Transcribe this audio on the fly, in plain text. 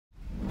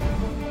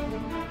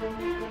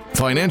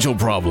financial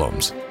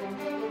problems,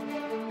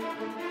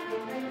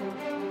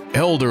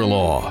 elder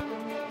law,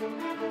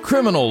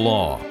 criminal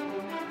law,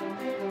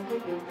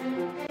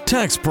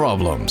 tax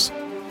problems,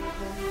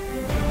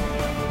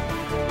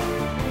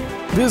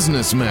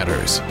 business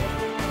matters,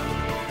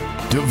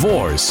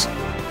 divorce,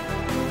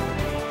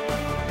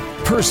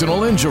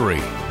 personal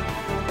injury,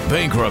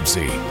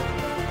 bankruptcy,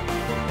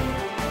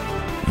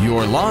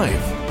 your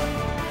life,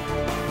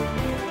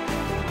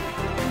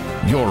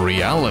 your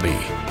reality.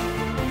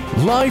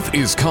 Life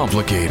is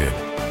complicated.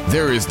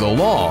 There is the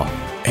law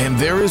and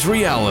there is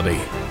reality.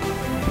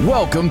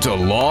 Welcome to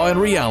Law and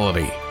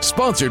Reality,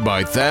 sponsored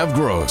by Thav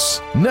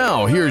Gross.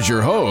 Now here's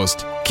your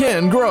host,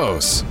 Ken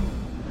Gross.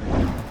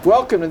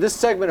 Welcome to this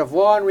segment of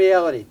Law and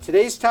Reality.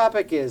 Today's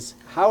topic is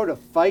how to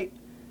fight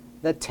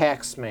the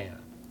tax man.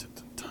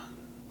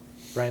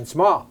 Brian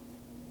Small.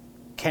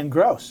 Ken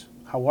Gross,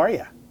 how are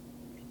you?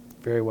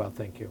 Very well,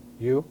 thank you.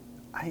 You?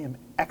 I am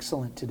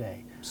excellent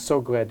today.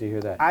 So glad to hear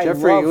that. I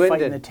Jeffrey love Linden.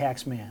 fighting the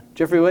tax man.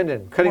 Jeffrey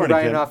Linden, cutting Morning,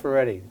 Brian Ken. off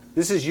already.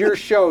 This is your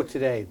show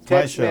today.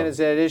 Tax man show. is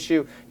at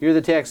issue. You're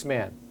the tax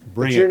man.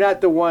 Bring but you're it. not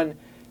the one.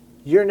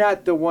 You're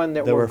not the one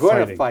that we're we're going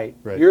to fighting. fight.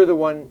 Right. You're the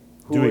one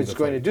who Doing is the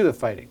going to fighting. do the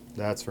fighting.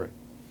 That's right.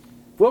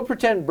 We'll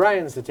pretend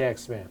Brian's the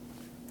tax man.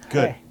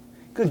 Good. Hey,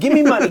 good. Give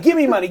me money, give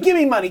me money, give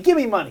me money, give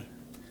me money.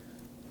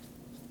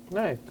 All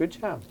right, good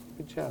job.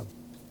 Good job.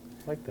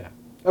 Like that.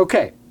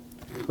 Okay,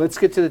 let's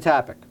get to the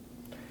topic.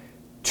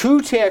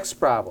 Two tax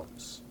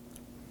problems.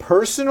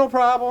 Personal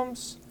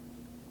problems,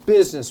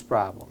 business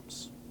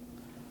problems.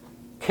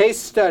 Case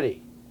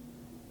study.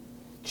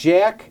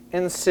 Jack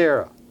and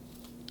Sarah.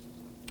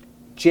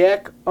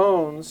 Jack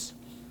owns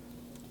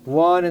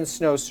lawn and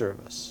snow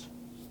service.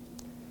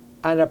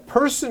 On a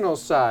personal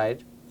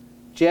side,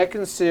 Jack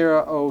and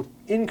Sarah owe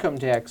income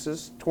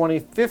taxes,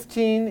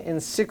 2015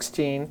 and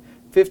 16,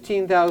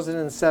 $15,000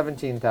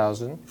 and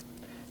 $17,000.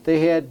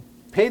 They had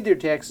paid their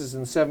taxes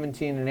in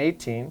 17 and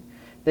 18.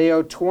 They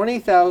owe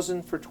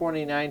 $20,000 for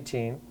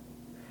 2019.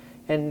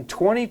 And in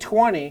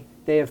 2020,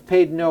 they have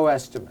paid no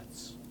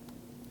estimates.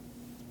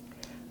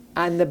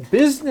 On the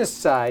business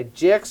side,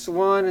 Jack's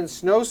Lawn and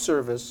Snow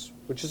Service,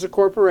 which is a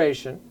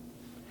corporation,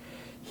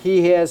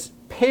 he has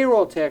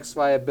payroll tax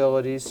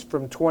liabilities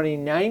from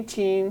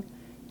 2019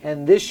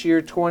 and this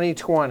year,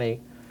 2020,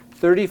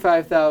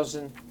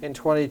 $35,000 and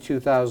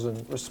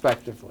 $22,000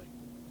 respectively.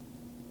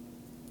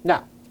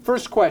 Now,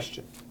 first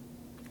question,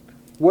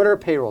 what are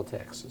payroll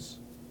taxes?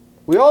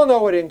 We all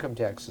know what income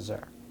taxes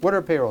are. What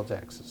are payroll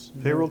taxes?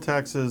 Payroll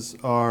taxes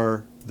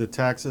are the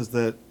taxes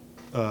that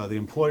the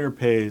employer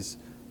pays.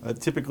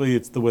 Typically,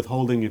 it's the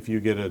withholding if you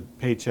get a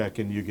paycheck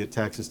and you get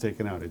taxes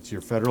taken out. It's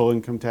your federal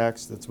income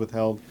tax that's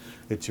withheld.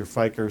 It's your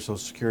FICA or Social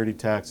Security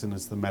tax, and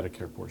it's the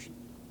Medicare portion.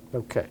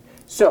 Okay.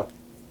 So,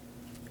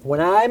 when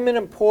I'm an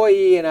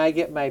employee and I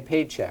get my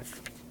paycheck,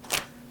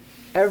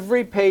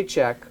 every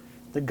paycheck,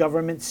 The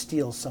government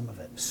steals some of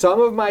it.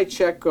 some of my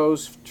check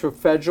goes to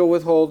federal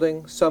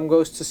withholding, some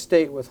goes to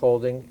state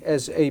withholding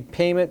as a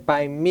payment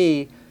by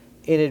me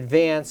in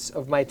advance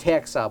of my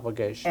tax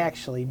obligation.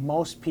 Actually,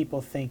 most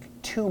people think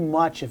too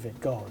much of it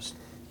goes.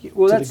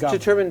 Well, to the that's government.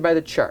 determined by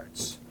the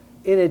charts.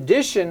 In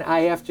addition,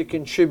 I have to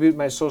contribute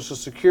my Social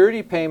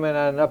Security payment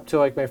on up to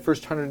like my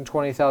first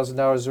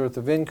 $120,000 worth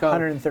of income.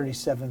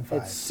 137.5.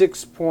 It's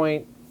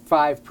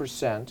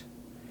 6.5%.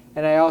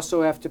 And I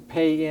also have to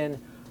pay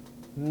in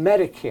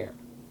Medicare,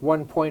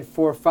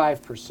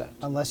 1.45%.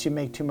 Unless you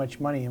make too much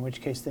money, in which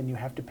case then you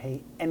have to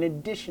pay an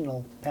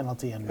additional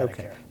penalty on Medicare.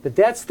 Okay, but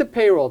that's the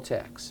payroll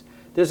tax.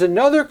 There's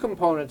another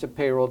component to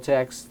payroll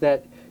tax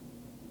that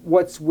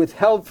what's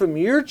withheld from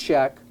your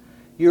check,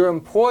 your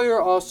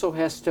employer also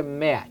has to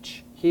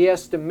match. He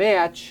has to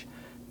match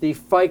the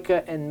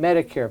FICA and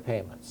Medicare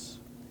payments.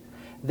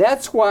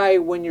 That's why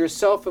when you're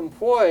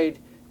self-employed,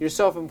 your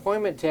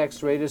self-employment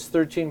tax rate is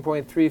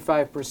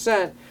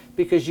 13.35%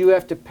 because you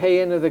have to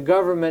pay into the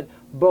government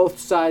both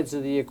sides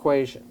of the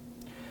equation.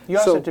 You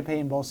also So- have to pay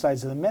in both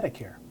sides of the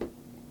Medicare.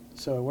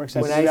 So it works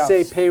out. When I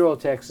say payroll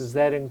taxes,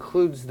 that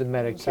includes the So I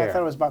Medicare.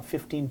 thought it was about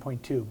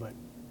 15.2, but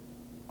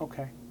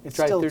okay. It's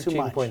Try still too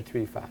much.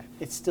 13.35.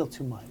 It's still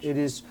too much. It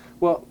is,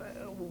 well,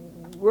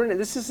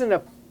 this isn't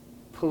a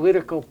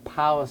political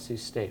policy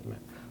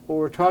statement. What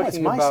we're talking it's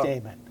my about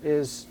statement.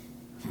 is,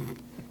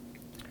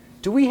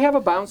 do we have a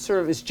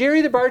bouncer? Is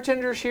Jerry the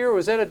bartender here, or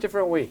was that a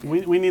different week?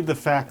 We need the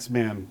fax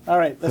man All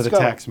right, for let's the go.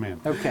 tax man.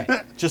 Okay.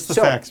 Just the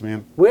So- fax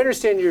man. We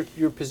understand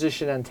your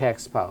position on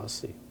tax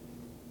policy.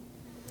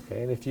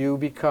 Okay, and if you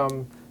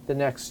become the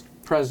next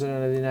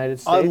president of the United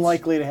States,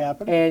 Unlikely to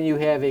happen. and you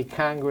have a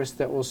Congress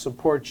that will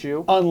support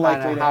you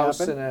Unlikely on a to House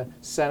happen. and a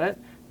Senate,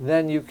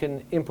 then you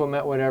can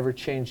implement whatever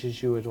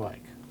changes you would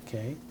like.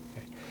 Okay.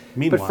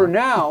 Meanwhile, But for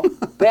now,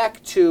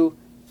 back to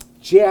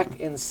Jack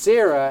and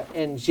Sarah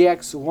and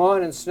Jack's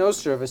Lawn and Snow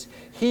Service.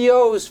 He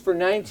owes for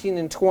 19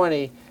 and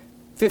 20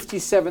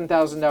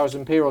 $57,000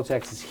 in payroll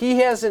taxes. He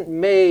hasn't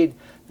made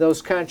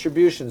those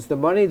contributions. The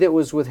money that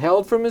was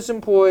withheld from his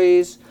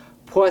employees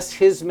plus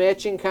his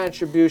matching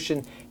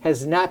contribution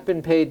has not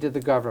been paid to the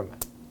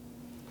government.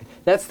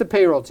 That's the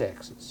payroll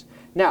taxes.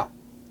 Now,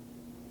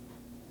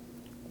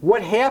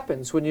 What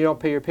happens when you don't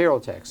pay your payroll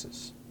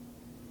taxes?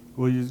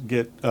 Well, you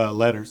get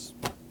letters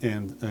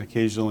and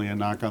occasionally a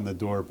knock on the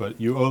door, but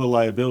you owe the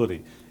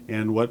liability.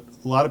 And what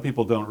a lot of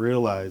people don't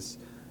realize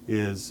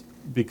is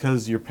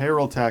because your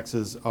payroll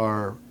taxes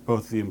are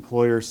both the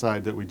employer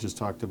side that we just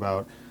talked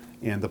about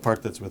and the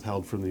part that's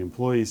withheld from the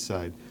employee's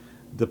side.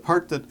 The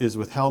part that is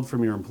withheld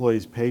from your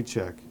employee's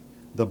paycheck,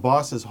 the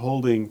boss is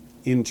holding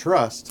in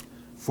trust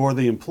for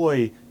the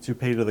employee to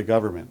pay to the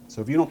government.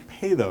 So if you don't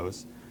pay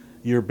those,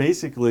 you're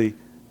basically,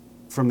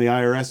 from the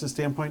IRS's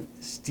standpoint,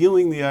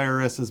 stealing the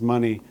IRS's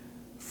money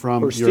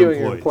from Or your stealing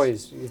your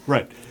employees. employees.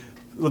 Right.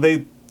 Well,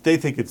 they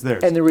think it's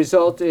theirs. And the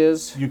result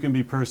is? You can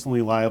be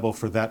personally liable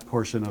for that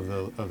portion of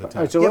the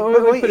tax. so Yeah, let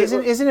but me wait, put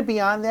it- isn't it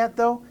beyond that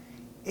though?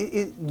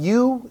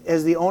 You,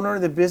 as the owner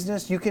of the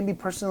business, you can be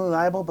personally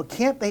liable, but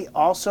can't they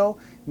also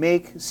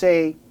make,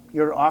 say,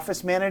 your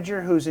office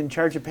manager who's in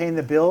charge of paying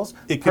the bills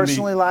It can be-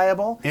 personally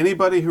liable?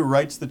 Anybody who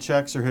writes the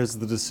checks or has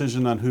the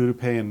decision on who to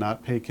pay and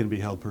not pay can be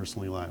held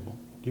personally liable.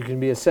 You can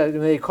be assessed,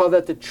 and they call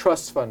that the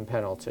trust fund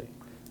penalty.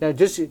 Now,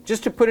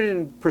 just to put it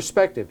in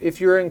perspective, if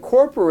you're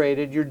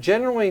incorporated, you're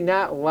generally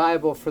not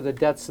liable for the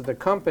debts of the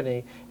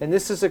company, and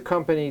this is a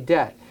company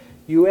debt.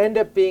 You end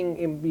up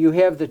you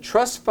have the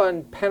trust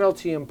fund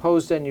penalty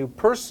imposed on you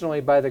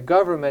personally by the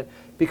government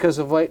because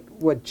of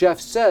what Jeff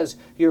says,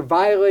 you're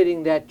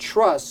violating that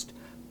trust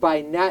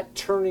by not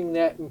turning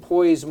that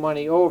employee's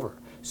money over.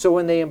 So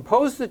when they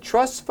impose the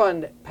trust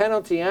fund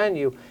penalty on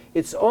you,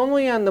 it's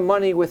only on the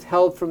money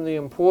withheld from the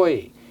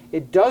employee.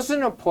 It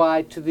doesn't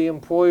apply to the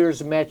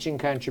employer's matching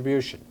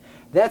contribution.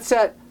 That's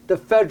at the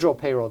federal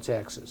payroll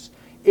taxes.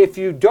 If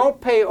you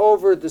don't pay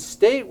over the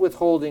state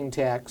withholding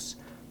tax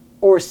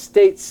or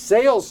state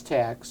sales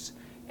tax,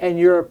 and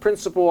you're a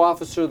principal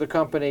officer of the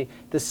company,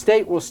 the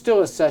state will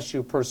still assess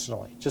you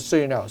personally, just so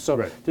you know. So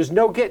Right. There's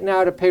no getting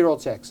out of payroll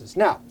taxes.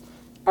 Now,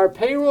 are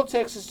payroll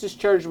taxes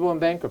dischargeable in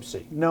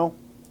bankruptcy? No.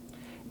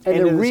 And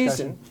End the of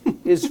reason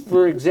is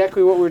for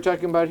exactly what we're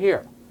talking about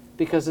here,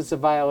 because it's a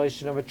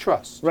violation of a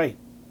trust. Right.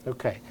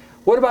 Okay.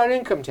 What about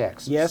income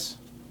taxes? Yes,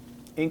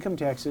 income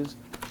taxes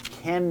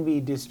can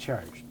be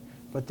discharged,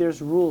 but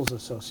there's rules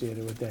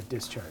associated with that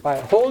discharge. All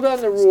right, hold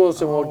on the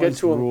rules, and we'll get Always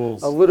to them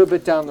rules. a little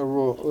bit down the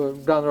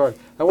road.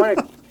 I want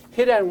to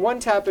hit on one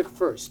topic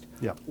first.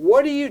 Yeah.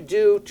 What do you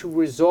do to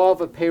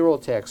resolve a payroll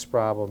tax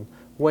problem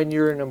when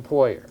you're an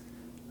employer?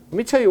 Let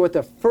me tell you what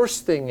the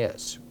first thing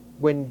is.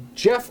 When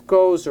Jeff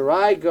goes, or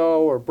I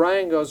go, or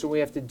Brian goes, and we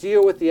have to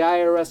deal with the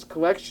IRS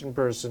collection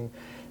person,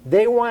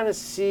 they want to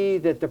see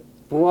that the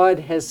blood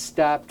has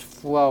stopped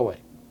flowing.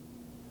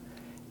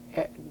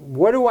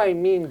 What do I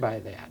mean by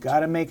that?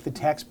 Got to make the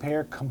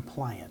taxpayer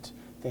compliant.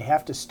 They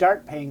have to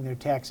start paying their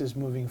taxes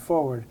moving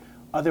forward,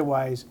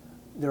 otherwise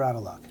they're out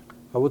of luck.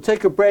 We'll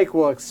take a break,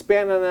 we'll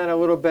expand on that a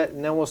little bit,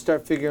 and then we'll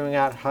start figuring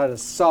out how to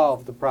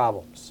solve the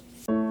problems.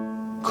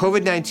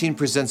 COVID-19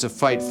 presents a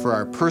fight for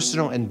our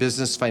personal and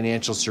business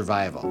financial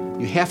survival.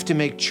 You have to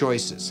make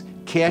choices.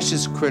 Cash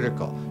is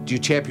critical. Do you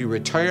tap your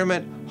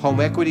retirement, home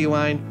equity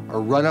line, or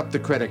run up the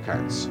credit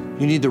cards?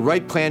 You need the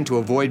right plan to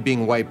avoid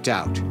being wiped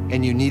out,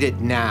 and you need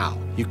it now.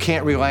 You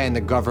can't rely on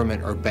the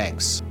government or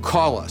banks.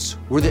 Call us.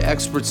 We're the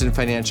experts in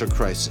financial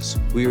crisis.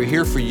 We are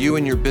here for you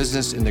and your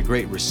business in the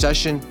Great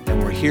Recession,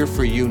 and we're here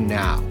for you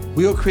now.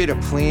 We will create a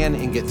plan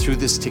and get through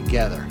this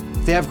together.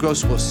 Thav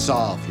Gross will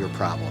solve your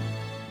problem.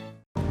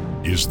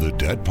 Is the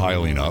debt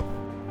piling up?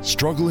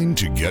 Struggling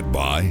to get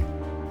by?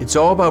 It's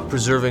all about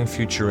preserving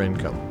future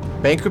income.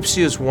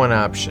 Bankruptcy is one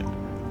option.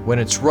 When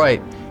it's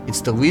right,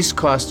 it's the least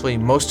costly,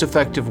 most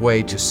effective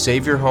way to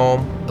save your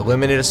home,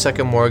 eliminate a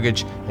second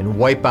mortgage, and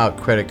wipe out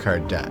credit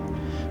card debt.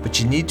 But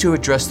you need to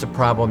address the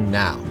problem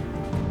now.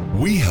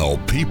 We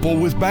help people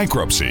with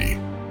bankruptcy.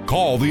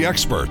 Call the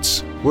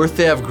experts. We're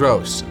Thav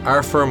Gross.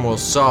 Our firm will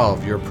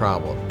solve your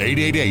problem.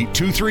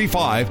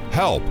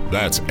 888-235-HELP.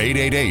 That's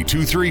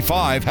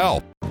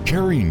 888-235-HELP.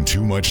 Carrying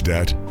too much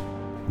debt?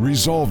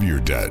 Resolve your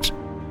debt.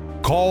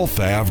 Call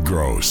Thav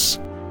Gross.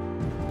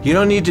 You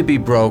don't need to be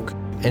broke,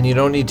 and you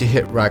don't need to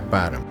hit rock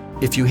bottom.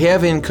 If you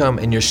have income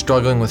and you're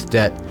struggling with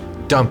debt,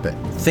 dump it.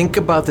 Think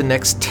about the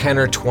next 10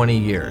 or 20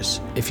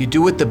 years. If you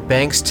do what the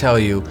banks tell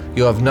you,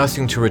 you'll have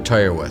nothing to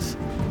retire with.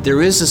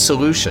 There is a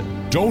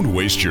solution. Don't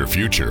waste your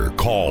future.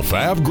 Call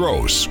Thav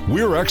Gross.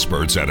 We're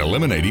experts at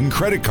eliminating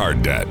credit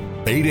card debt.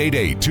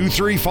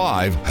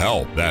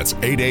 888-235-HELP. That's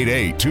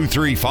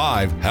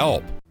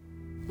 888-235-HELP.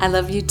 I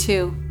love you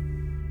too.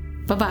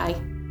 Bye-bye.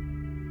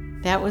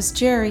 That was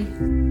Jerry.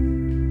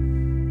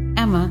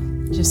 Emma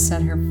just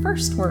said her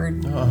first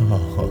word.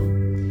 Oh.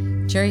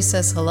 Jerry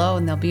says hello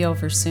and they'll be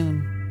over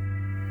soon.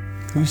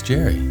 Who's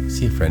Jerry? Is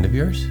he a friend of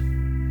yours?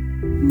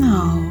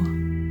 No.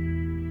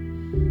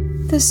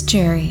 This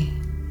Jerry.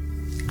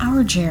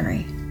 Our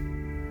Jerry.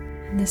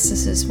 And this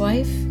is his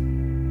wife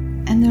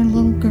and their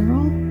little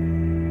girl.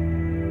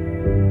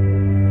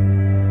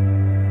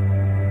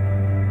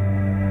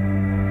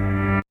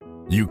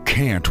 You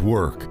can't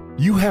work.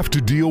 You have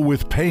to deal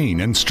with pain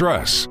and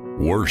stress.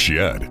 Worse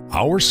yet,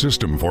 our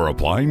system for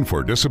applying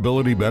for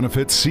disability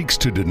benefits seeks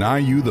to deny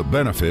you the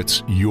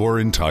benefits you're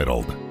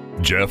entitled.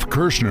 Jeff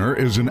Kirschner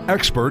is an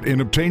expert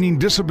in obtaining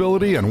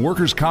disability and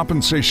workers'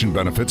 compensation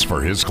benefits for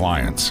his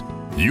clients.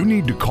 You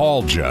need to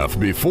call Jeff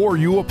before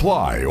you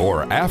apply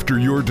or after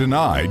you're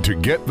denied to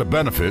get the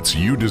benefits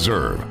you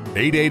deserve.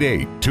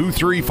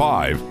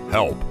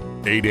 888-235-HELP.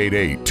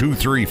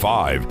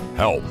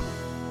 888-235-HELP.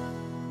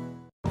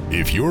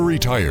 If you're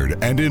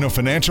retired and in a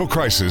financial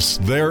crisis,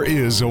 there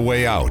is a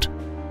way out.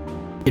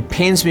 It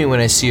pains me when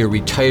I see a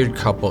retired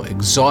couple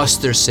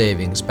exhaust their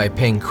savings by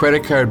paying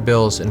credit card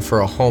bills and for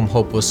a home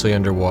hopelessly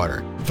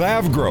underwater.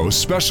 Thav Gross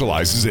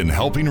specializes in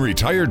helping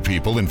retired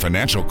people in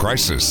financial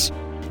crisis.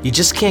 You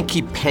just can't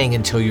keep paying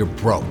until you're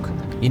broke.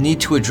 You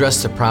need to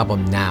address the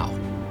problem now.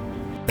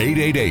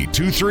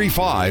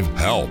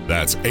 888-235-HELP.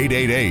 That's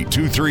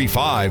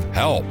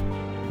 888-235-HELP.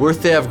 We're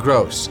Thav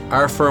Gross.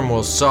 Our firm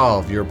will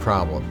solve your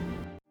problem.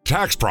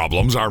 Tax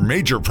problems are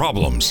major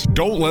problems.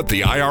 Don't let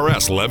the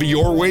IRS levy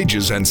your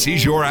wages and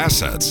seize your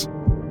assets.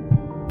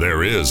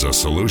 There is a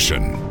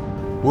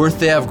solution. We're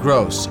Thav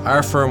Gross.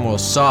 Our firm will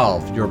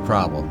solve your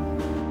problem.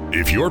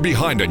 If you're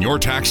behind on your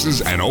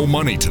taxes and owe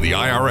money to the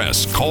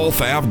IRS, call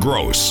Thav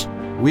Gross.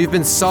 We've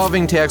been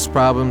solving tax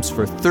problems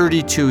for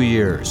 32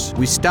 years.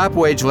 We stop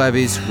wage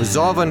levies,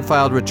 resolve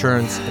unfiled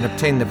returns, and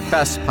obtain the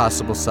best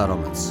possible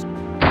settlements.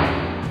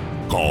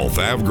 Call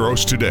Thav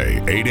Gross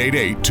today,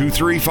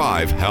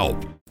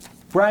 888-235-HELP.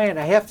 Brian,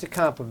 I have to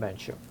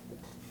compliment you.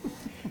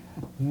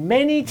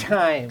 Many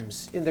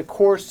times in the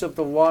course of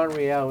the Law and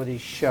Reality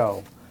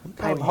show,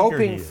 I'm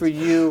hoping for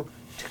you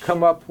to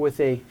come up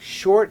with a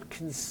short,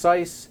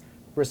 concise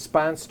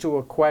response to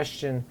a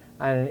question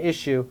on an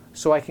issue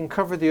so I can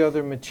cover the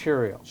other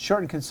material. Short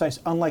and concise,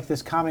 unlike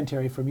this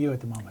commentary from you at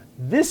the moment.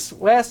 This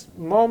last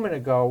moment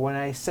ago, when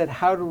I said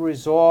how to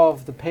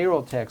resolve the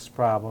payroll tax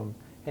problem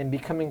and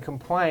becoming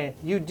compliant,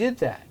 you did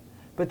that.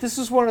 But this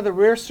is one of the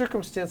rare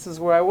circumstances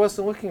where I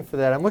wasn't looking for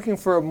that. I'm looking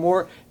for a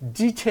more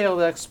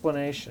detailed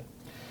explanation.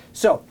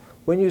 So,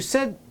 when you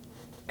said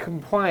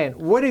compliant,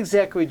 what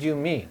exactly do you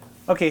mean?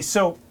 Okay,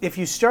 so if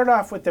you start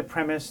off with the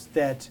premise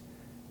that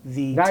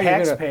the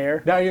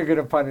taxpayer... Now you're going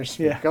to punish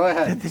me. Go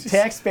ahead. The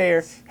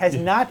taxpayer has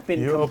not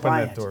been You opened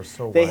compliant. that door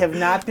so They wide. have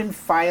not been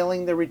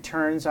filing the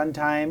returns on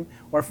time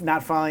or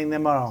not filing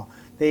them at all.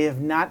 They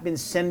have not been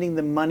sending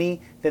the money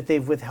that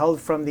they've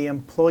withheld from the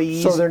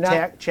employees' So they're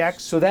not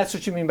checks. So that's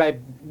what you mean by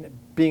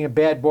being a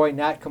bad boy,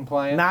 not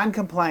compliant?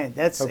 Non-compliant.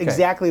 That's Okay.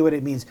 exactly what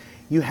it means.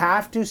 You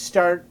have to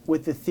start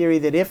with the theory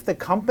that if the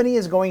company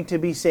is going to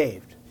be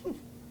saved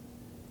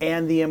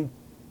and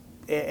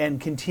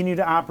continue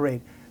to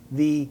operate,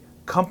 the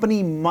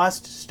company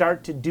must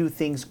start to do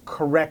things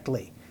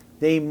correctly.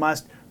 They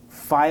must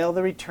file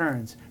the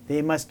returns.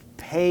 They must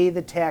pay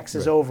the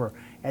taxes over.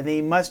 And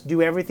they must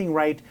do everything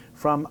right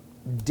from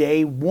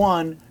day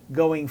one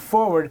going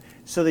forward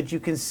so that you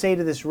can say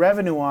to this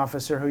revenue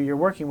officer who you're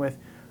working with,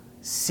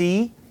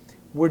 see,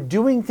 we're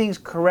doing things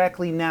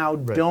correctly now.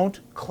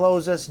 Don't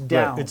close us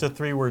down. Right. It's a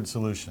three-word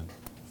solution.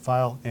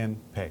 File and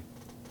pay.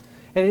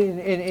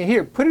 And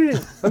here, put it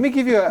in. Let me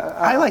give you a.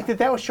 I like that.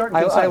 That was short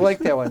and concise. I like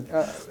that one.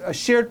 A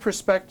shared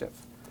perspective.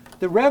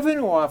 The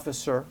revenue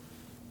officer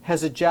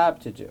has a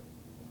job to do.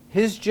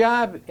 His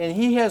job, and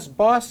he has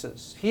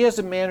bosses. He has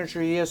a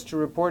manager he has to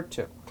report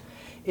to.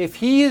 If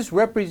he's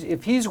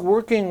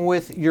working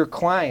with your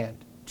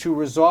client to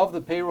resolve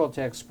the payroll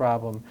tax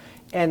problem,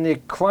 and the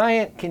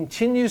client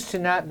continues to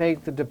not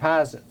make the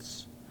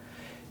deposits,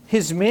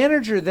 his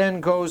manager then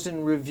goes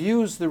and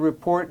reviews the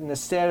report and the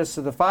status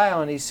of the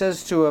file, and he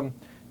says to him,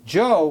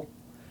 Joe,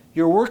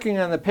 you're working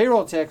on the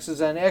payroll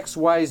taxes on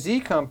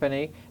XYZ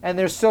company, and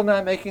they're still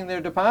not making their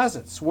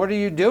deposits. What are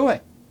you doing?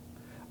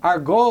 Our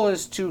goal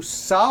is to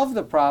solve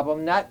the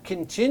problem, not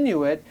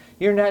continue it.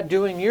 You're not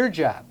doing your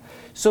job.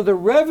 So the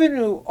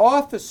revenue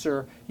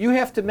officer, you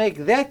have to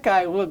make that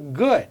guy look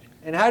good.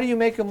 And how do you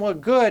make him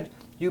look good?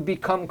 You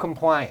become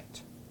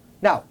compliant.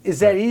 Now, is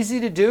that easy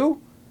to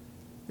do?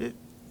 It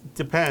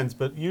depends,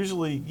 but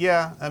usually,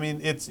 yeah. I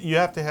mean, you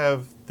have to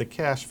have the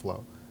cash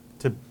flow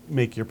to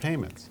make your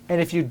payments. And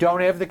if you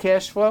don't have the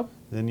cash flow?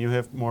 Then you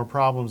have more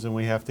problems, and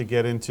we have to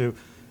get into.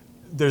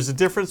 There's a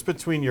difference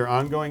between your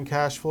ongoing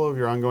cash flow,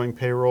 your ongoing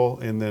payroll,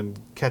 and then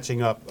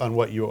catching up on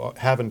what you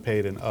haven't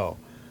paid and owe.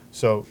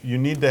 So you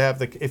need to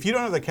have if you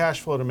don't have the cash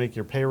flow to make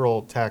your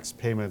payroll tax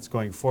payments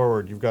going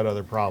forward, you've got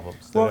other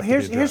problems. Well,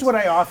 here's what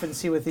I often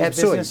see with these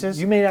businesses.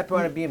 You may not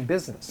want to be in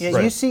business. Yeah,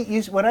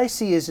 right. What I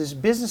see is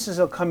businesses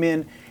will come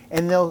in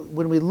and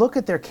when we look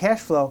at their cash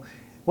flow,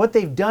 what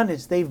they've done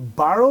is they've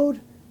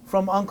borrowed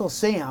from Uncle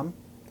Sam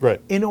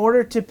in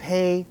order to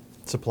pay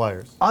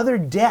suppliers, other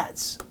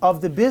debts of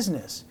the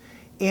business.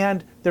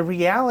 And the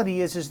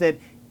reality is that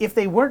if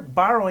they weren't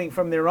borrowing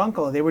from their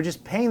uncle, they were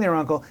just paying their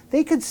uncle,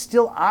 they could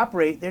still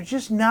operate. They're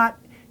just not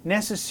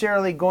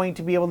necessarily going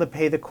to be able to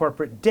pay the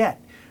corporate debt.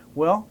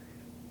 Well,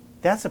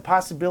 that's a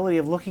possibility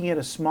of looking at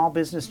a small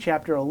business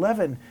Chapter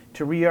 11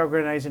 to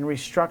reorganize and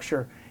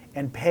restructure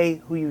and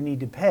pay who you need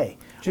to pay.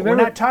 We're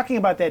not talking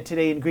about that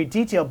today in great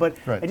detail, but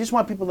I just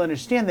want people to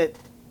understand that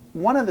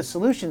one of the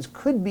solutions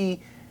could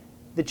be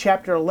the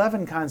Chapter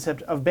 11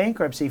 concept of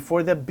bankruptcy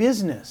for the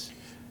business.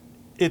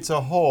 It's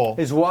a whole.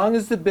 As long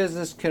as the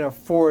business can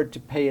afford to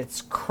pay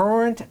its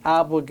current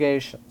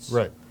obligations,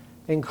 Right.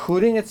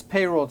 including its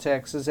payroll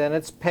taxes and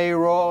its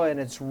payroll and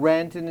its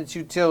rent and its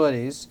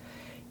utilities,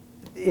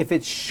 if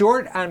it's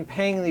short on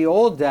paying the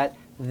old debt,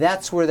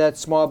 that's where that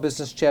small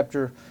business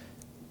chapter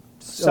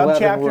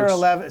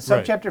 11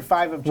 subchapter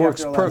 5 of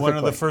works chapter 11. perfect. One of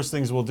the Perfectly. first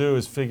things we'll do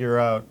is figure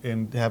out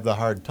and have the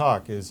hard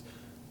talk is,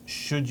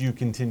 should you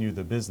continue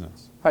the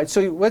business? All right,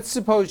 so let's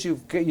suppose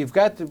you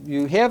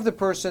have the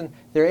person,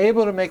 they're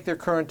able to make their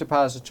current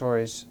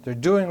depositories, they're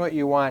doing what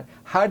you want.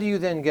 How do you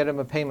then get them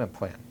a payment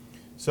plan?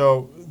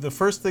 So the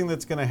first thing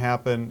that's going to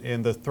happen,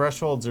 and the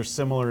thresholds are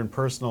similar in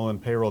personal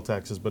and payroll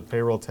taxes, but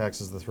payroll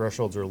taxes, the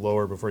thresholds are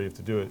lower before you have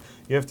to do it.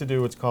 You have to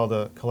do what's called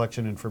a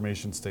collection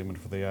information statement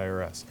for the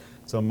IRS.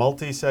 It's a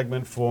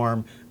multi-segment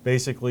form,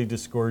 basically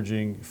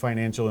disgorging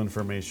financial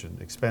information,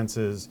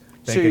 expenses,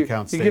 bank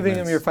account statements. You're giving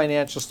them your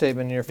financial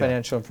statement and your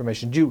financial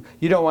information.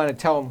 You don't want to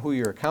tell them who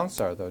your accounts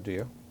are, though, do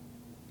you?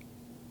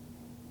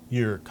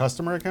 Your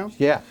customer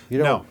accounts? Yeah, you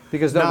don't, No,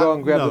 because they'll go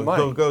and grab the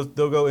money.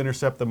 They'll go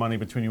intercept the money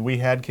between you. We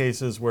had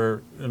cases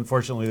where,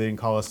 unfortunately, they didn't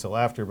call us till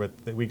after, but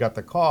we got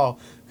the call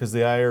because the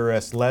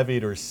IRS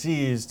levied or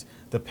seized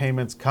the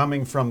payments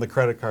coming from the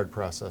credit card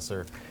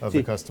processor of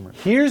the customer.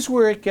 Here's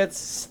where it gets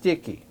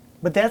sticky.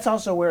 But that's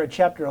also where a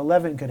chapter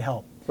 11 could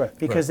help. Right.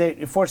 Because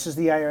it forces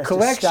the IRS to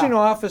Collection stop.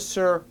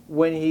 officer,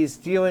 when he's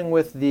dealing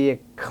with the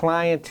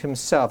client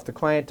himself, the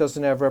client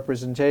doesn't have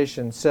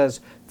representation, says,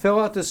 fill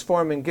out this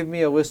form and give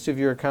me a list of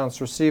your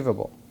accounts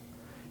receivable.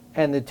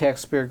 And the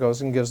taxpayer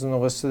goes and gives him the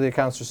list of the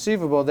accounts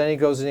receivable. Then he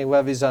goes and he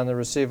levies on the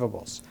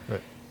receivables.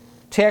 Right.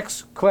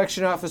 Tax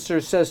collection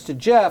officer says to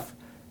Jeff,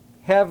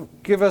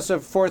 give us a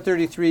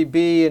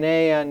 433B and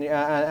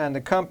A on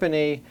the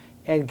company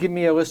and give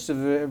me a list of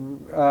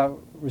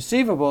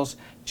receivables.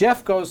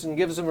 Jeff goes and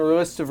gives him a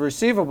list of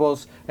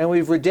receivables, and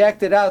we've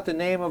redacted out the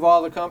name of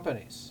all the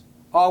companies.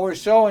 All we're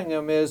showing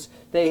them is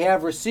they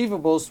have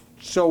receivables,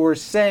 so we're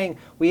saying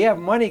we have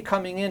money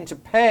coming in to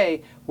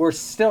pay, we're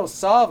still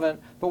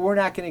solvent, but we're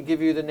not going to give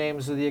you the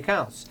names of the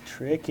accounts.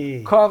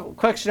 Tricky.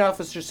 Collection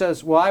officer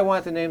says, well, I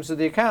want the names of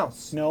the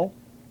accounts. No.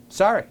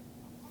 Sorry.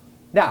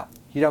 Now,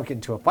 you don't get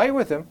into a fight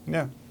with him.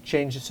 Yeah.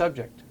 Change the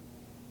subject.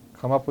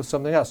 Come up with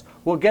something else.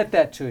 We'll get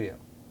that to you.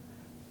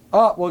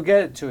 Oh, we'll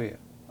get it to you.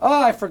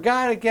 Oh, I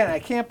forgot again. I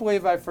can't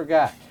believe I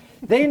forgot.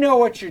 They know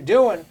what you're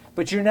doing,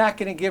 but you're not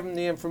going to give them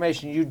the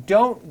information. You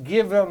don't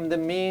give them the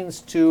means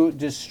to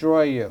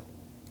destroy you.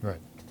 Right.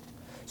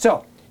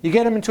 So, you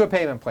get them into a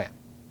payment plan.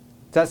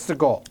 That's the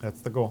goal. That's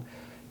the goal.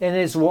 And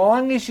as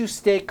long as you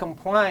stay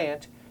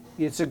compliant,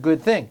 it's a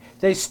good thing.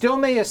 They still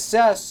may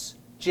assess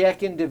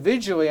Jack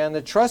individually on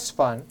the trust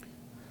fund.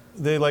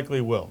 They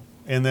likely will.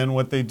 And then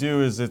what they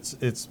do is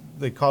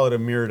they call it a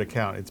mirrored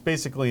account. It's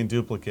basically in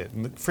duplicate.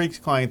 And it freaks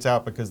clients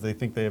out because they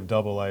think they have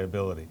double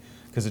liability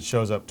because it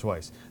shows up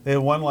twice. They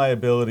have one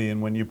liability,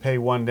 and when you pay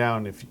one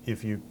down,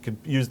 if you could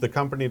use the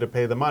company to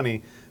pay the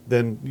money,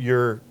 then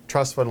your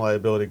trust fund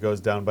liability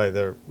goes down by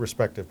their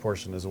respective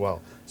portion as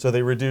well. So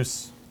they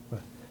reduce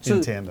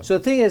in tandem. So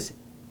the thing is,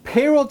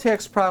 payroll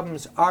tax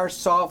problems are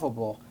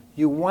solvable.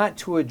 You want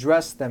to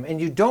address them,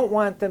 and you don't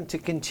want them to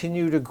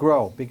continue to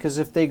grow, because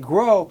if they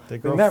grow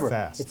remember,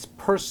 fast. it's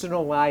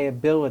personal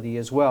liability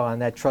as well on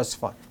that trust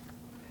fund.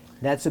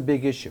 That's a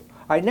big issue.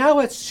 All right, now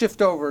let's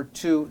shift over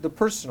to the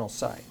personal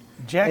side.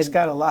 Jack's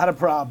got a lot of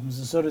problems,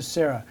 and so does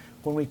Sarah.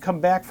 When we come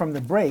back from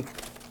the break,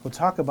 we'll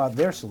talk about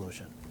their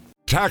solution.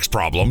 Tax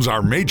problems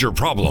are major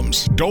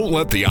problems. Don't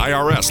let the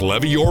IRS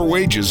levy your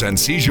wages and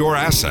seize your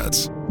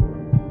assets.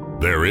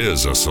 There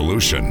is a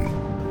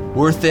solution.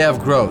 Worth Ave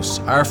Gross,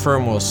 our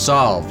firm will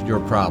solve your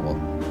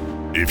problem.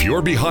 If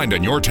you're behind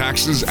on your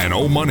taxes and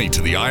owe money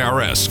to the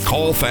IRS,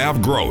 call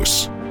Thav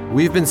Gross.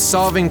 We've been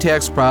solving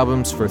tax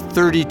problems for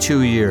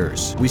 32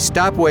 years. We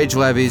stop wage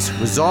levies,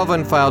 resolve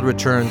unfiled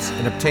returns,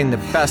 and obtain the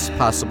best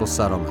possible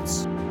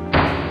settlements.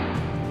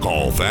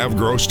 Call Thav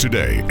Gross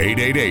today,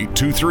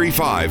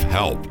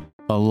 888-235-HELP.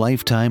 A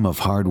lifetime of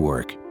hard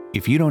work.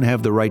 If you don't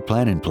have the right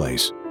plan in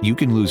place, you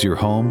can lose your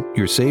home,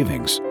 your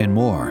savings, and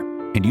more.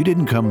 And you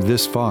didn't come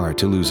this far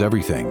to lose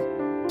everything.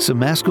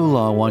 Samasco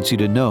Law wants you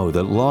to know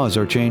that laws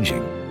are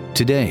changing.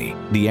 Today,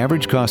 the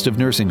average cost of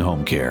nursing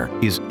home care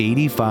is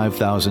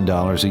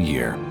 $85,000 a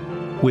year.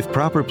 With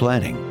proper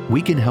planning,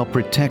 we can help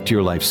protect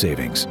your life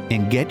savings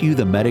and get you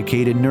the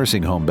Medicaid and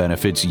nursing home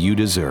benefits you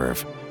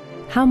deserve.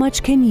 How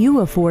much can you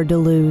afford to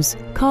lose?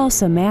 Call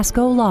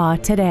Samasco Law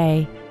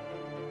today.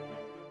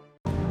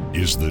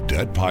 Is the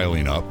debt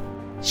piling up?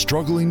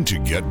 Struggling to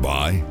get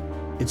by?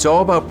 It's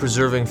all about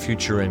preserving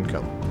future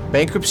income.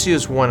 Bankruptcy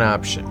is one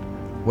option.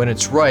 When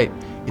it's right,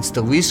 it's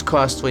the least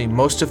costly,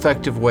 most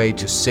effective way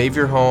to save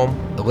your home,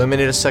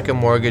 eliminate a second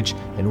mortgage,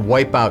 and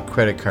wipe out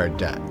credit card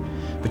debt.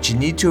 But you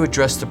need to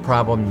address the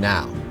problem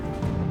now.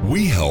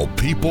 We help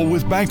people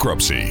with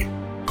bankruptcy.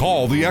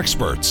 Call the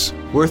experts.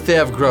 Worth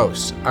Ave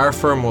Gross, our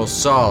firm will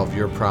solve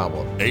your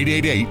problem.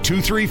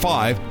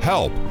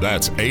 888-235-HELP.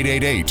 That's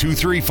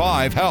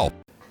 888-235-HELP.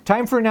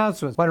 Time for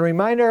announcements. I want to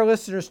remind our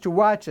listeners to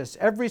watch us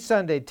every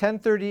Sunday,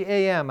 10:30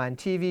 a.m. on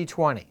TV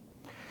 20.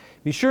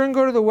 Be sure and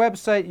go to the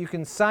website. You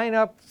can sign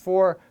up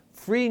for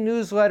free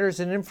newsletters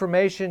and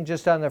information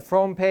just on the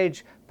front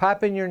page.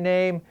 Pop in your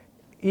name,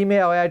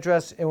 email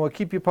address, and we'll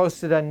keep you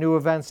posted on new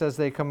events as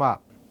they come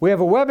up. We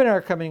have a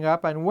webinar coming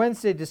up on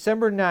Wednesday,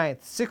 December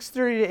 9th,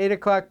 6:30 to 8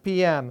 o'clock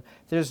p.m.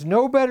 There's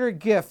no better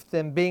gift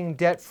than being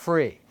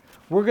debt-free.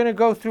 We're going to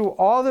go through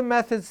all the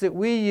methods that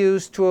we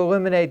use to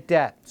eliminate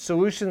debt.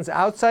 Solutions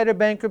outside of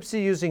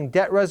bankruptcy using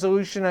debt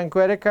resolution on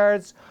credit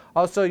cards,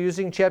 also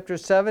using Chapter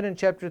 7 and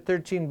Chapter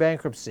 13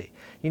 bankruptcy.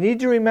 You need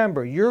to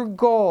remember, your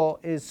goal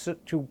is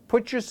to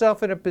put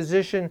yourself in a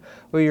position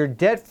where you're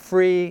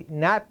debt-free,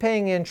 not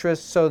paying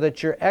interest, so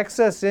that your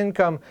excess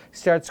income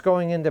starts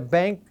going into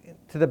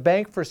the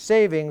bank for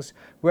savings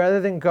rather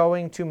than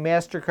going to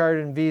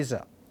MasterCard and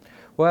Visa.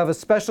 We'll have a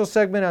special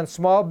segment on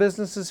small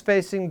businesses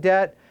facing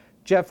debt.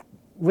 Jeff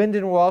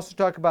Linden will also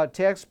talk about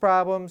tax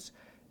problems.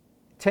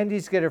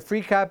 Attendees get a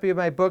free copy of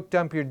my book,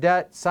 Dump Your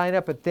Debt. Sign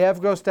up at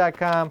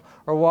thavgross.com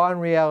or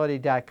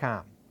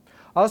lawandreality.com.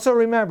 Also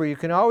remember, you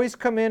can always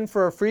come in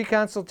for a free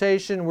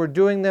consultation. We're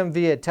doing them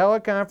via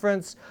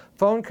teleconference,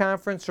 phone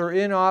conference, or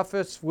in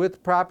office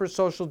with proper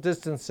social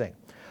distancing.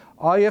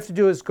 All you have to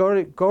do is go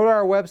to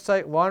our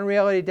website,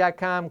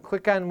 lawandreality.com,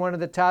 click on one of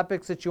the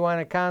topics that you want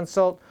to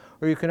consult,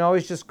 or you can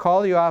always just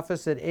call the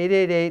office at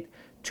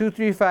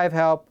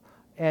 888-235-HELP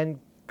and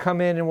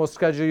come in and we'll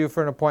schedule you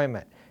for an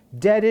appointment.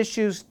 Debt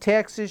issues,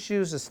 tax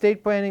issues,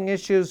 estate planning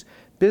issues,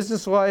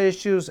 business law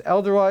issues,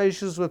 elder law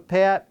issues with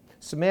Pat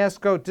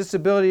Simasko,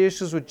 disability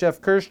issues with Jeff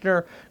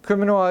Kirshner,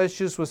 criminal law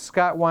issues with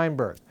Scott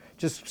Weinberg.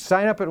 Just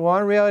sign up at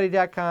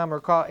lawandreality.com or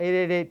call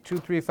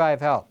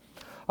 888-235-HELP.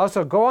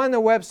 Also, go on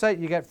the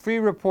website. You get free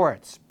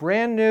reports.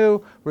 Brand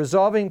new,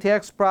 Resolving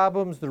Tax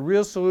Problems, The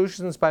Real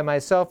Solutions by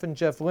myself and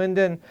Jeff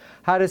Linden,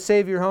 How to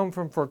Save Your Home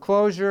from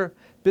Foreclosure,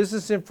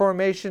 Business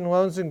Information,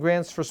 Loans and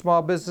Grants for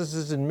Small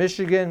Businesses in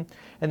Michigan,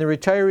 and The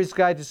Retiree's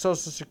Guide to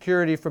Social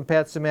Security from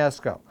Pat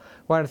Simasko. I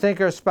want to thank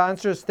our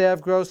sponsors,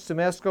 Thav Gross,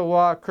 Simasko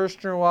Law,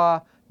 Kirshner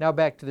Law. Now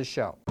back to the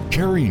show.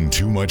 Carrying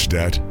too much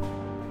debt?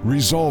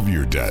 Resolve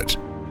your debt.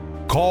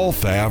 Call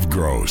Thav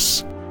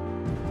Gross.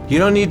 You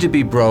don't need to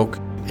be broke,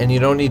 and you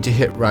don't need to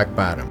hit rock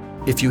bottom.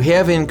 If you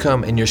have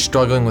income and you're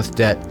struggling with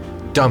debt,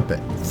 dump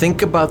it.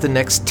 Think about the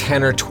next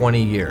 10 or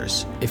 20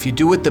 years. If you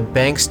do what the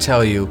banks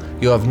tell you,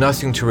 you'll have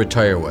nothing to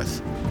retire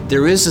with.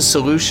 There is a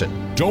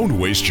solution. Don't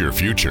waste your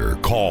future.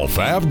 Call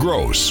Thav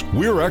Gross.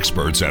 We're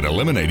experts at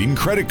eliminating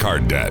credit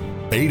card debt.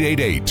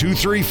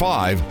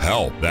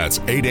 888-235-HELP. That's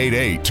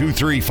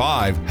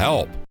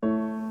 888-235-HELP.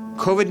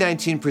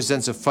 COVID-19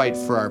 presents a fight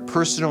for our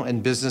personal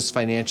and business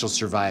financial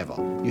survival.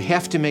 You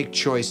have to make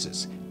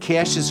choices.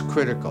 Cash is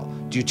critical.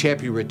 Do you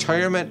tap your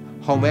retirement,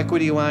 home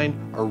equity line,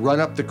 or run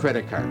up the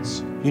credit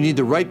cards? You need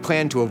the right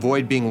plan to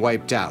avoid being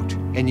wiped out,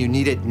 and you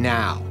need it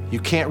now. You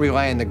can't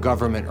rely on the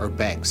government or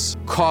banks.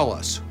 Call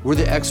us. We're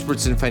the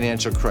experts in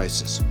financial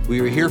crisis.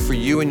 We were here for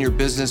you and your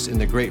business in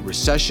the Great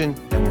Recession,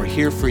 and we're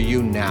here for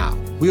you now.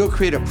 We'll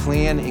create a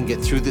plan and get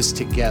through this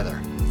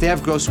together.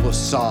 Thav Gross will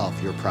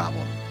solve your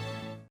problem.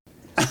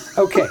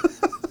 Okay,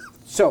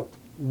 so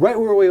right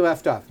where we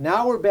left off.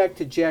 Now we're back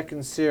to Jack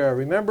and Sarah.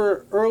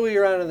 Remember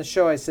earlier on in the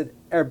show I said,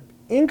 are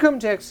income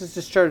taxes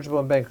dischargeable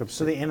in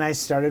bankruptcy? And I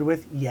started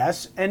with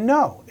yes and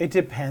no. It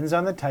depends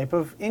on the type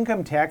of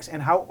income tax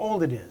and how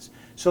old it is.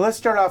 So let's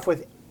start off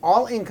with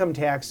all income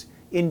tax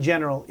in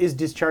general is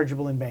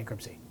dischargeable in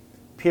bankruptcy,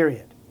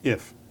 period.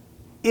 If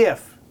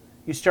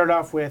you start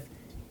off with,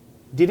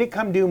 did it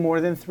come due more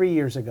than 3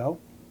 years ago?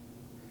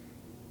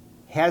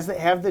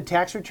 Have the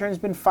tax returns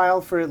been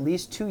filed for at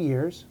least 2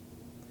 years?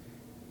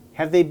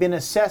 Have they been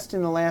assessed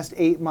in the last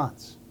 8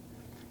 months?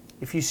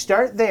 If you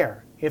start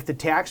there, if the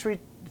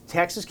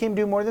taxes came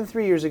due more than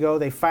 3 years ago,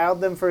 they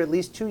filed them for at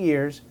least 2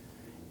 years,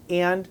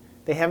 and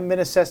they haven't been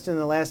assessed in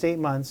the last 8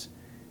 months,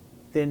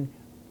 then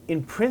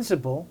in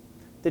principle,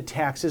 the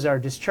taxes are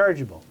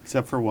dischargeable.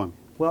 Except for one.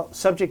 Well,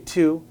 subject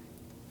to,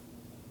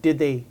 did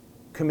they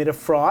commit a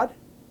fraud?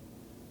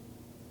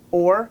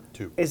 Or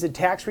is the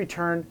tax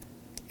return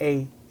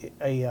an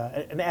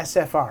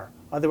SFR,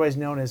 otherwise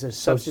known as a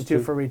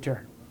substitute for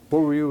return?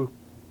 What were you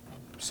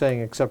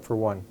saying except for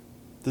one?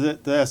 The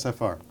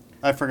SFR.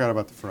 I forgot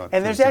about the fraud.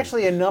 And there's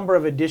actually a number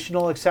of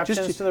additional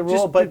exceptions to the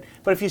rule, but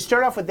if you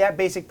start off with that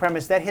basic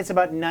premise, that hits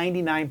about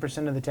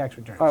 99% of the tax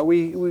returns.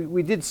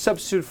 We did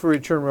substitute for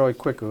return really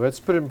quickly. Let's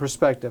put it in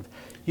perspective.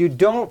 You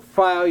don't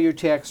file your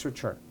tax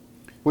return,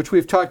 which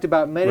we've talked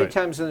about many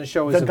times on the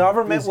show. The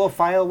government will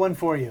file one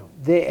for you.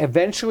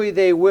 Eventually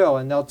they will,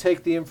 and they'll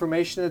take the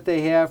information that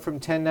they have from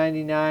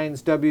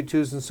 1099s,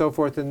 W-2s, and so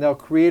forth, and they'll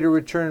create a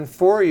return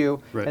for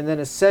you and then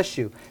assess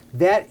you.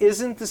 That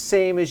isn't the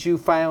same as you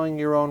filing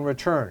your own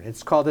return.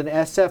 It's called an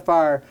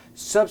SFR,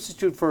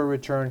 substitute for a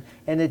return,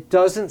 and it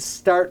doesn't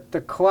start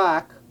the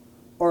clock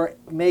or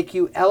make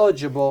you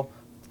eligible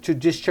to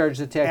discharge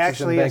the taxes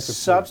Actually, in bankruptcy. A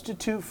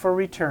substitute for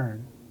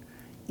return,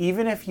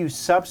 even if you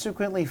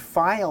subsequently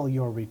file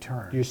your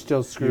return, you're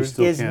still screwed.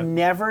 Is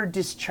never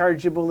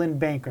dischargeable in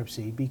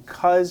bankruptcy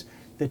because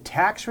the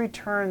tax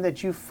return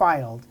that you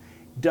filed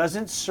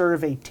doesn't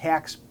serve a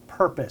tax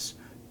purpose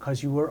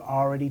because you were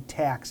already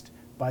taxed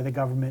by the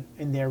government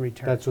in their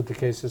return. That's what the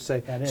cases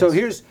say. That So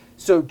is.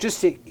 so just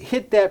to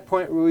hit that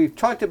point where we've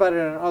talked about it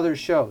on other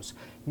shows,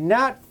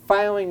 not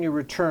filing your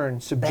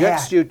return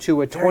subjects Bad. you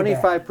to a Very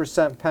bad.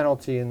 25%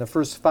 penalty in the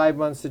first 5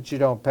 months that you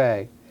don't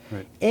pay.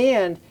 Right.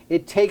 And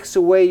it takes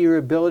away your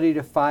ability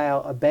to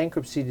file a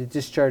bankruptcy to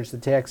discharge the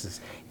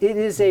taxes. It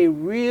is a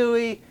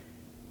really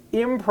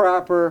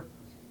improper,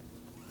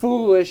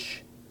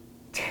 foolish,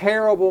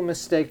 terrible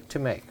mistake to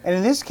make. And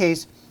in this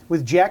case,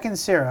 with Jack and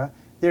Sarah,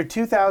 their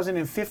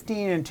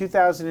 2015 and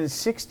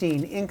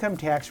 2016 income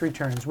tax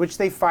returns, which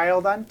they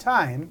filed on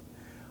time,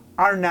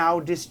 are now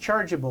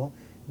dischargeable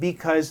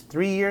because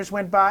 3 years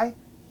went by,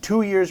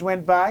 2 years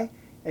went by,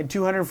 and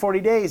 240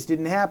 days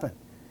didn't happen.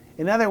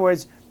 In other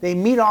words, they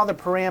meet all the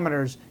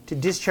parameters to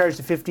discharge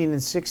the 15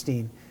 and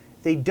 16.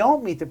 They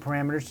don't meet the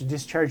parameters to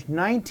discharge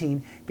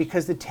 19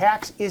 because the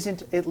tax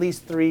isn't at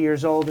least 3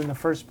 years old in the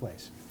first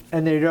place.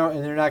 And they're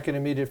not going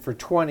to meet it for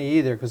 20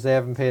 either because they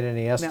haven't paid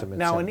any estimates.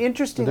 Now yet. an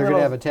interesting So they're going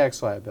little- to have a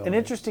tax liability. An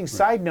interesting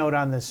side note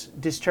on this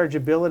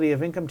dischargeability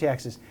of income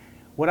taxes.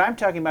 What I'm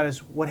talking about is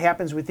what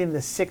happens within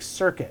the Sixth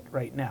Circuit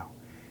right now.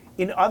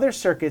 In other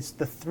circuits,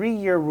 the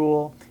 3-year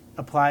rule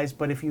applies,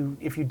 but if you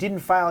didn't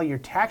file your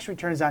tax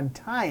returns on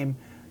time,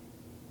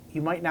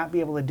 you might not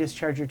be able to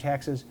discharge your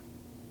taxes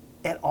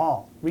at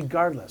all,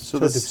 regardless. So, So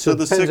the, it so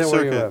the depends Sixth on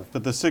where you Circuit, live.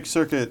 but the Sixth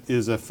Circuit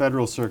is a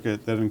federal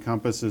circuit that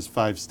encompasses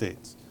 5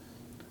 states.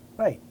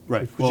 Right.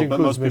 Right. Which Well, but includes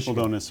most people Michigan.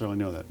 don't necessarily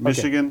know that.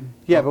 Michigan.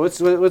 Yeah, but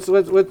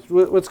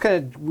let's kind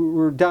of,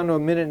 we're down to a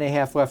minute and a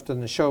half left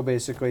on the show,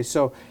 basically.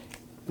 So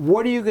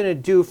what are you going to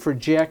do for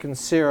Jack and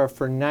Sarah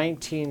for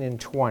 19 and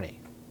 20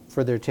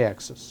 for their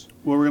taxes?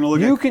 Well, we're going to look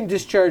You at. can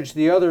discharge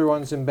the other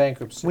ones in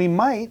bankruptcy. We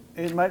might.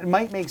 It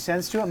might make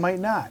sense to. It might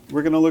not.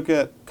 We're going to look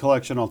at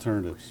collection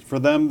alternatives. For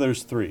them,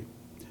 there's 3.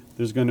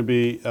 There's going to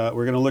be,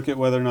 we're going to look at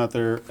whether or not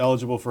they're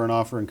eligible for an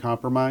offer in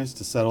compromise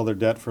to settle their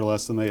debt for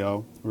less than they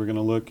owe. We're going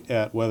to look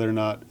at whether or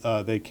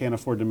not they can't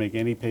afford to make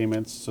any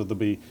payments, so there'll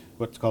be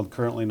what's called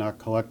currently not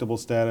collectible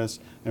status,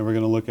 and we're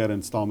going to look at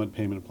installment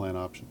payment plan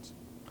options.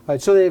 All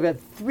right, so they've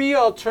had 3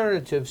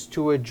 alternatives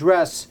to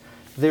address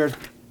their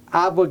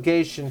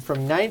obligation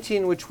from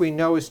 19, which we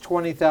know is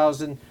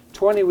 20,000,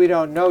 20 we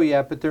don't know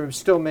yet, but they're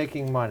still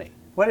making money.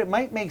 What it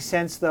might make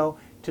sense, though,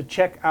 to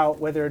check out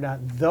whether or not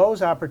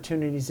those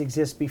opportunities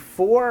exist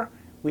before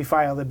we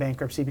file the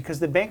bankruptcy, because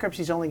the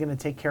bankruptcy is only going to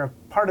take care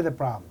of part of the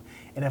problem.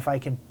 And if I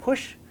can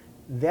push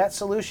that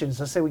solution,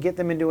 so let's say we get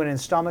them into an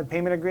installment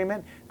payment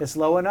agreement that's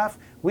low enough,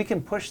 we can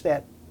push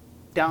that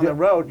down the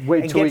road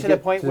Wait and till we get to the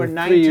get point to where 3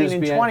 19 years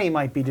and behind. 20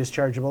 might be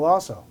dischargeable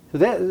also. So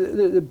that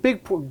the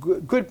big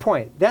good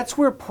point. That's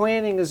where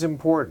planning is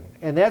important,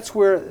 and that's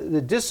where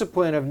the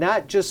discipline of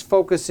not just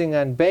focusing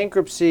on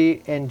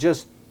bankruptcy and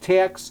just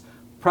tax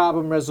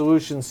problem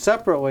resolution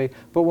separately,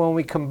 but when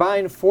we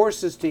combine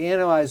forces to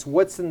analyze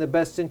what's in the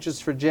best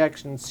interest for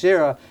Jack and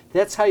Sarah,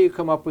 that's how you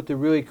come up with the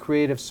really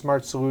creative,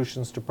 smart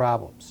solutions to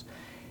problems.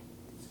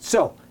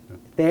 So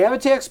they have a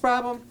tax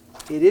problem.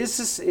 It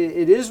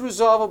is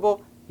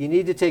resolvable. You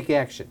need to take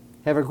action.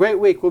 Have a great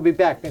week. We'll be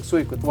back next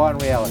week with Law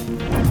and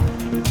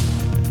Reality.